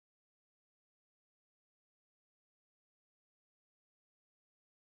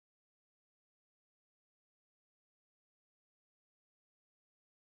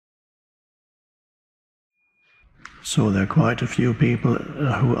So there are quite a few people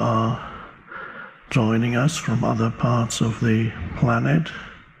who are joining us from other parts of the planet.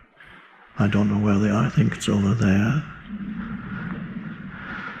 I don't know where they are, I think it's over there.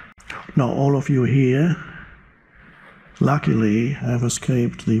 Now all of you here, luckily, have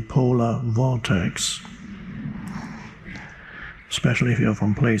escaped the polar vortex. Especially if you're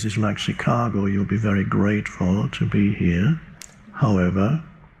from places like Chicago, you'll be very grateful to be here. However,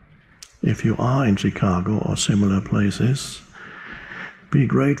 if you are in Chicago or similar places, be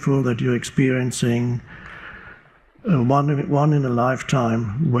grateful that you're experiencing a one in a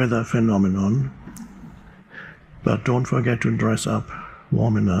lifetime weather phenomenon, but don't forget to dress up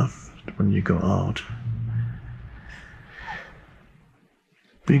warm enough when you go out.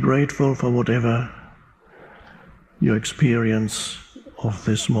 Be grateful for whatever your experience of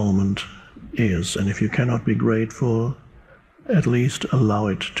this moment is, and if you cannot be grateful, at least allow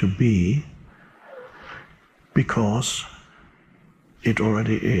it to be, because it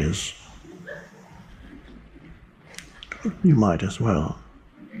already is. You might as well.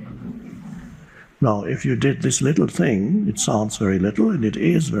 Now, if you did this little thing, it sounds very little, and it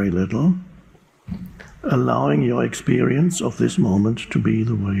is very little, allowing your experience of this moment to be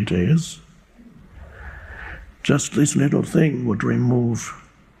the way it is, just this little thing would remove,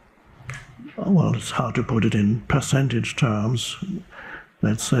 well, it's hard to put it in percentage terms,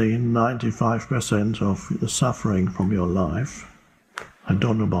 let's say 95% of the suffering from your life. I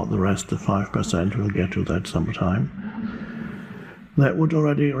don't know about the rest, the 5%, we'll get to that sometime. That would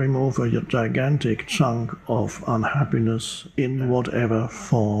already remove a gigantic chunk of unhappiness in whatever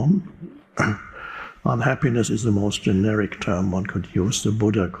form. Unhappiness is the most generic term one could use. The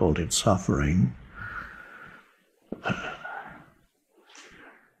Buddha called it suffering.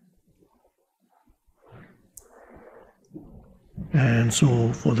 And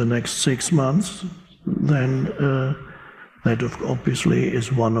so for the next 6 months, then that obviously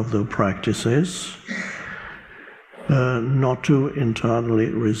is one of the practices, not to internally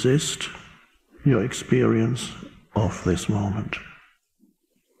resist your experience of this moment.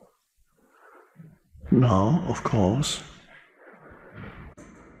 Now, of course,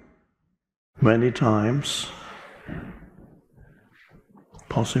 many times,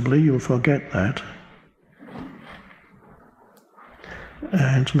 possibly you'll forget that,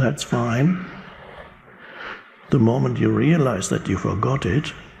 and that's fine. The moment you realize that you forgot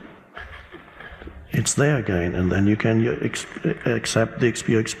it, it's there again, and then you can accept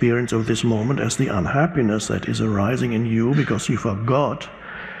your experience of this moment as the unhappiness that is arising in you because you forgot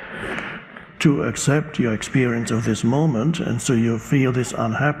to accept your experience of this moment, and so you feel this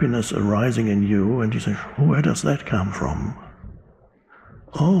unhappiness arising in you, and you say, where does that come from?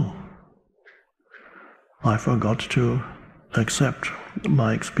 Oh, I forgot to accept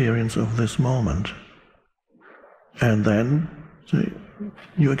my experience of this moment. And then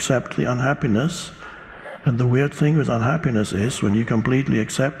you accept the unhappiness, and the weird thing with unhappiness is, when you completely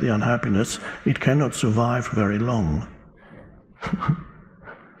accept the unhappiness, it cannot survive very long.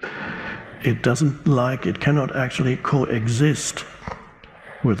 It cannot actually coexist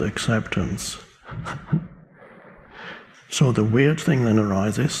with acceptance. So the weird thing then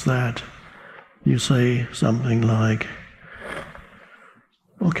arises that you say something like,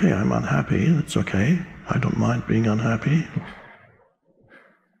 okay, I'm unhappy, that's okay, I don't mind being unhappy.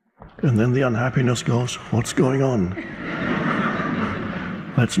 And then the unhappiness goes, what's going on?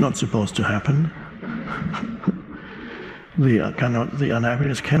 That's not supposed to happen. The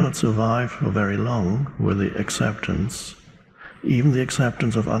unhappiness cannot survive for very long with the acceptance, even the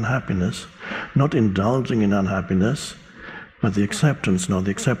acceptance of unhappiness, not indulging in unhappiness, but the acceptance. Now, the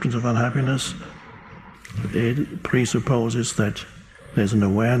acceptance of unhappiness, it presupposes that there's an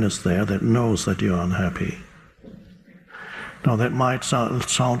awareness there that knows that you're unhappy. Now, that might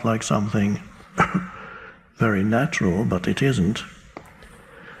sound like something very natural, but it isn't,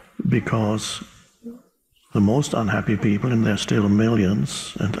 because the most unhappy people, and there are still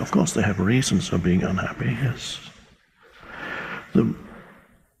millions, and of course they have reasons for being unhappy, yes. And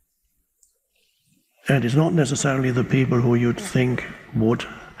it's not necessarily the people who you'd think would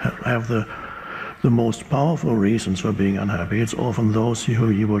have the most powerful reasons for being unhappy. It's often those who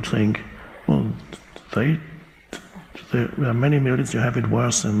you would think, well, there are many millions who have it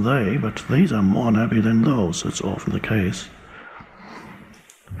worse than they, but these are more unhappy than those. It's often the case.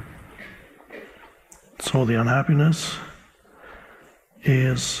 So the unhappiness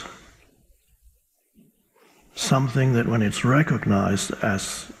is something that when it's recognized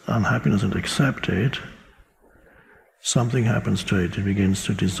as unhappiness and accepted, something happens to it, it begins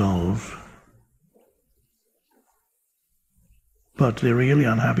to dissolve. But the really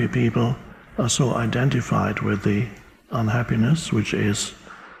unhappy people are so identified with the unhappiness, which is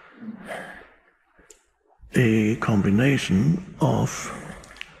a combination of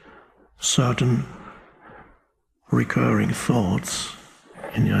certain recurring thoughts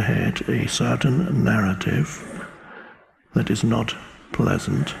in your head, a certain narrative that is not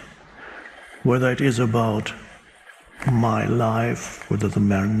pleasant, whether it is about my life, whether the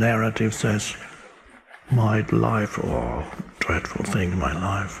narrative says my life, oh, dreadful thing, my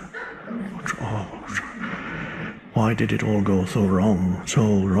life, oh, why did it all go so wrong,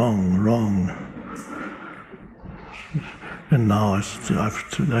 wrong. And now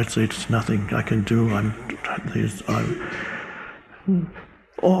that's it. It's nothing I can do.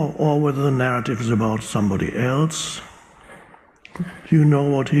 Or whether the narrative is about somebody else. You know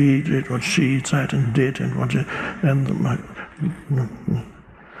what he did, what she said and did,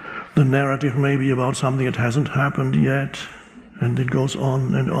 the narrative may be about something that hasn't happened yet, and it goes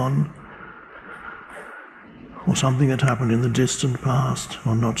on and on. Or something that happened in the distant past,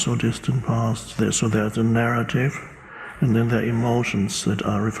 or not so distant past. So there's a narrative. And then there are emotions that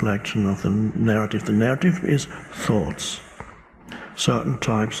are a reflection of the narrative. The narrative is thoughts, certain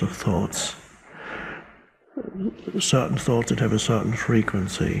types of thoughts, certain thoughts that have a certain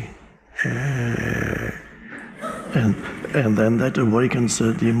frequency. And then that awakens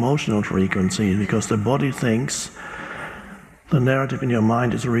the emotional frequency, because the body thinks the narrative in your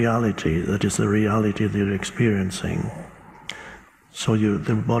mind is reality, that is the reality that you're experiencing. So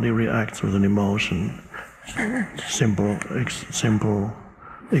the body reacts with an emotion. Simple example,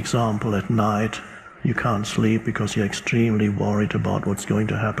 at night you can't sleep because you're extremely worried about what's going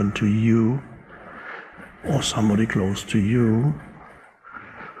to happen to you or somebody close to you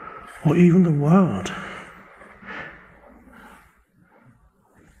or even the world.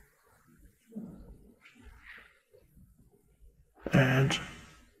 And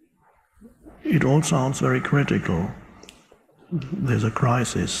it all sounds very critical. There's a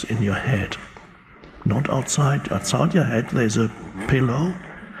crisis in your head. Not outside. Outside your head there's a pillow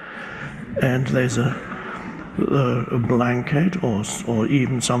and there's a blanket or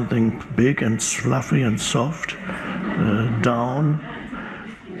even something big and fluffy and soft, down,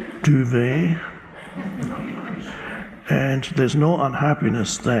 duvet, and there's no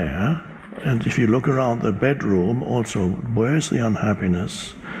unhappiness there. And if you look around the bedroom also, where's the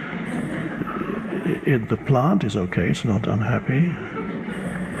unhappiness? The plant is okay, it's not unhappy.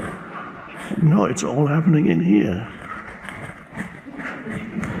 No, it's all happening in here.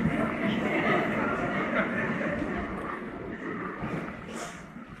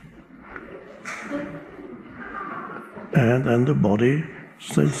 And the body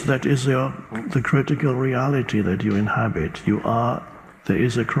says that is the critical reality that you inhabit. There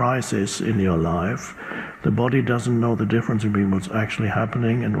is a crisis in your life. The body doesn't know the difference between what's actually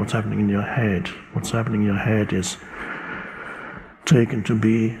happening and what's happening in your head. What's happening in your head is taken to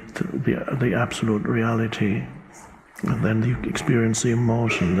be the absolute reality, and then you experience the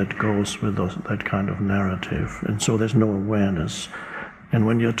emotion that goes with that kind of narrative, and so there's no awareness. And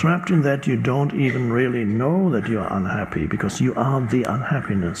when you're trapped in that, you don't even really know that you are unhappy, because you are the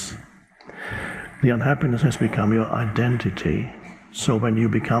unhappiness. The unhappiness has become your identity. So when you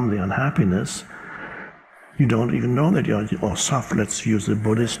become the unhappiness, you don't even know that let's use the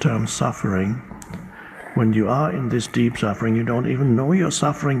Buddhist term, suffering. When you are in this deep suffering, you don't even know you're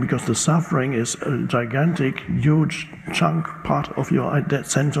suffering, because the suffering is a gigantic, huge chunk part of your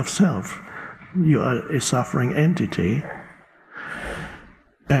sense of self. You are a suffering entity.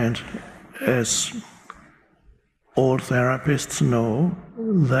 And as all therapists know,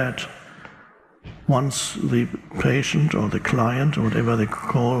 that once the patient or the client, or whatever they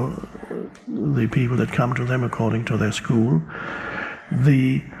call the people that come to them according to their school,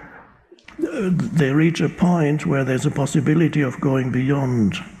 they reach a point where there's a possibility of going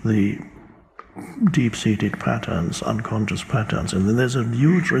beyond the deep-seated patterns, unconscious patterns. And then there's a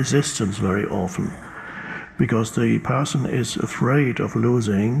huge resistance very often, because the person is afraid of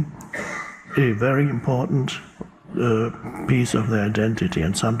losing a very important piece of their identity,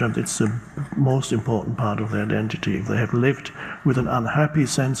 and sometimes it's the most important part of their identity. If they have lived with an unhappy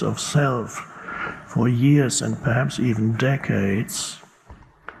sense of self for years and perhaps even decades,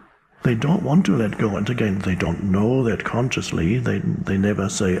 they don't want to let go. And again, they don't know that consciously. They never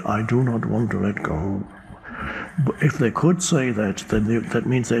say, I do not want to let go. But if they could say that, then that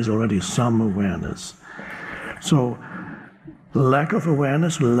means there's already some awareness. So lack of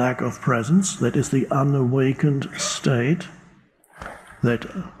awareness, lack of presence, that is the unawakened state that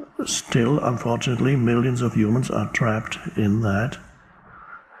still, unfortunately, millions of humans are trapped in that.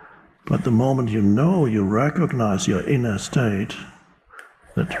 But the moment you know, you recognize your inner state,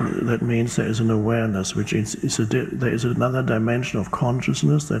 That means there is an awareness, which there is another dimension of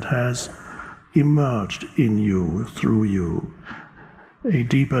consciousness that has emerged in you, through you. A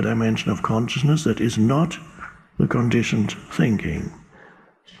deeper dimension of consciousness that is not the conditioned thinking.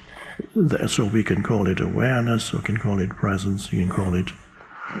 So we can call it awareness, we can call it presence, we can call it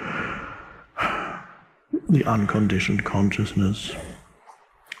the unconditioned consciousness.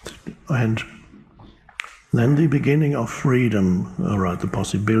 And then the beginning of freedom, or the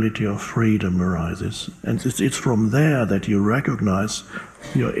possibility of freedom arises. And it's from there that you recognize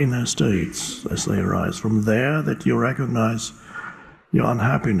your inner states as they arise. From there that you recognize your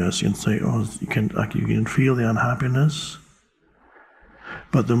unhappiness. You can say, oh, you can feel the unhappiness.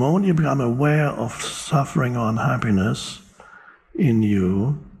 But the moment you become aware of suffering or unhappiness in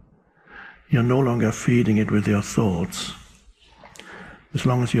you, you're no longer feeding it with your thoughts. As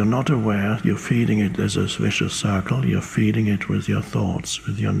long as you're not aware, you're feeding it as a vicious circle, you're feeding it with your thoughts,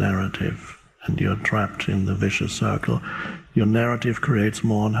 with your narrative, and you're trapped in the vicious circle. Your narrative creates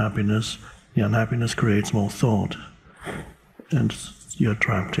more unhappiness, the unhappiness creates more thought, and you're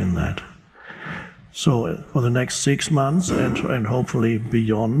trapped in that. So for the next 6 months, and hopefully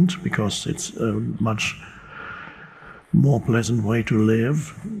beyond, because it's a much more pleasant way to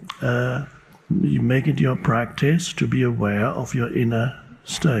live, you make it your practice to be aware of your inner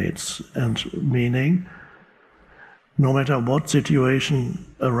states, and meaning no matter what situation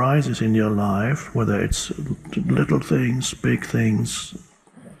arises in your life, whether it's little things, big things,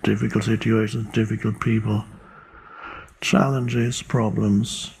 difficult situations, difficult people, challenges,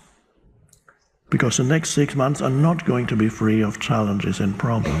 problems, because the next 6 months are not going to be free of challenges and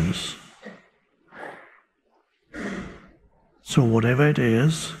problems. So whatever it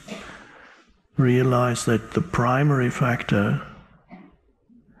is, realize that the primary factor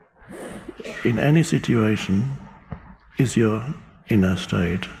in any situation is your inner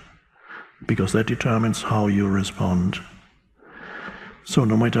state, because that determines how you respond. So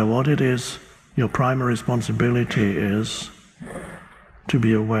no matter what it is, your primary responsibility is to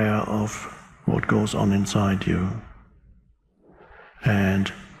be aware of what goes on inside you.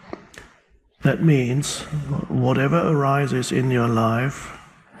 And that means whatever arises in your life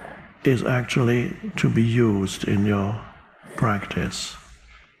is actually to be used in your practice,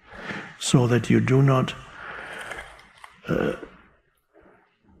 so that you do not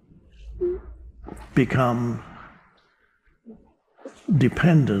become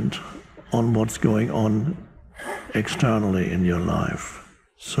dependent on what's going on externally in your life.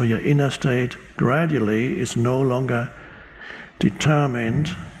 So your inner state gradually is no longer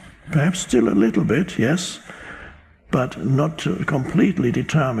determined, perhaps still a little bit, yes, but not completely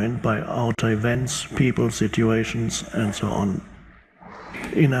determined by outer events, people, situations, and so on.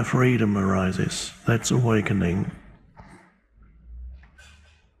 Inner freedom arises. That's awakening.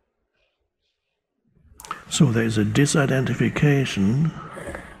 So there is a disidentification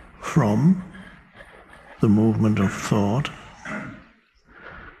from the movement of thought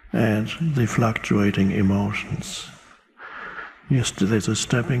and the fluctuating emotions. Yes, there's a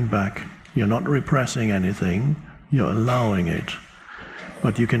stepping back. You're not repressing anything, you're allowing it.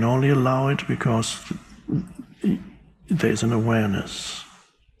 But you can only allow it because there's an awareness.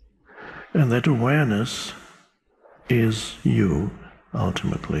 And that awareness is you,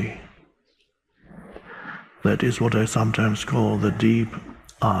 ultimately. That is what I sometimes call the deep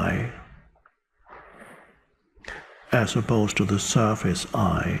I, as opposed to the surface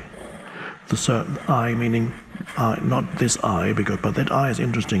I. The I meaning not this I, but that I is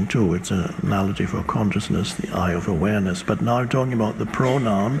interesting too. It's an analogy for consciousness, the I of awareness. But now I'm talking about the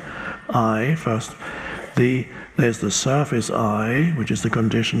pronoun I first. There's the surface I, which is the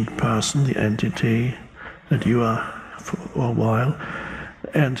conditioned person, the entity that you are for a while,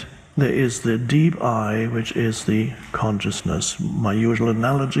 and there is the deep I, which is the consciousness. My usual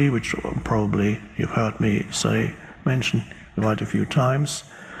analogy, which probably you've heard me mention quite a few times,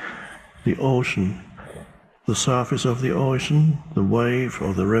 the ocean. The surface of the ocean, the wave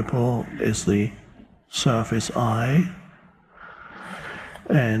or the ripple, is the surface I,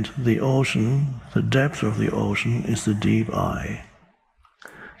 and the ocean, the depth of the ocean, is the deep I.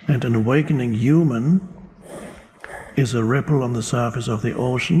 And an awakening human is a ripple on the surface of the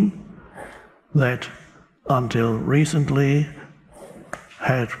ocean that until recently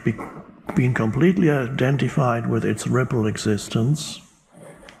had been completely identified with its ripple existence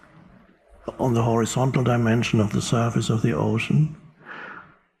on the horizontal dimension of the surface of the ocean,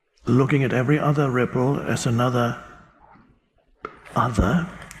 looking at every other ripple as another, another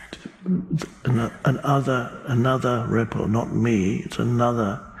ripple, not me, it's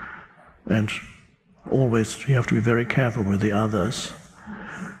another. And always you have to be very careful with the others.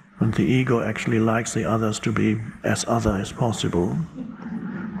 when the ego actually likes the others to be as other as possible.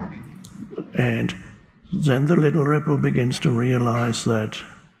 And then the little ripple begins to realize that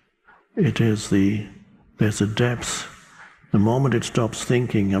there's a depth. The moment it stops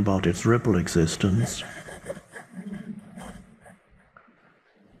thinking about its ripple existence,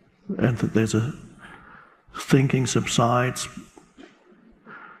 and that there's a thinking subsides,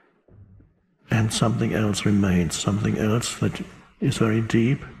 and something else remains, something else that is very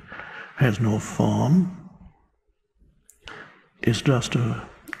deep, has no form, is just a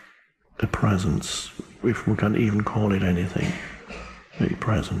presence, if we can even call it anything, a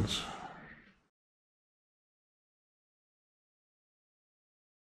presence.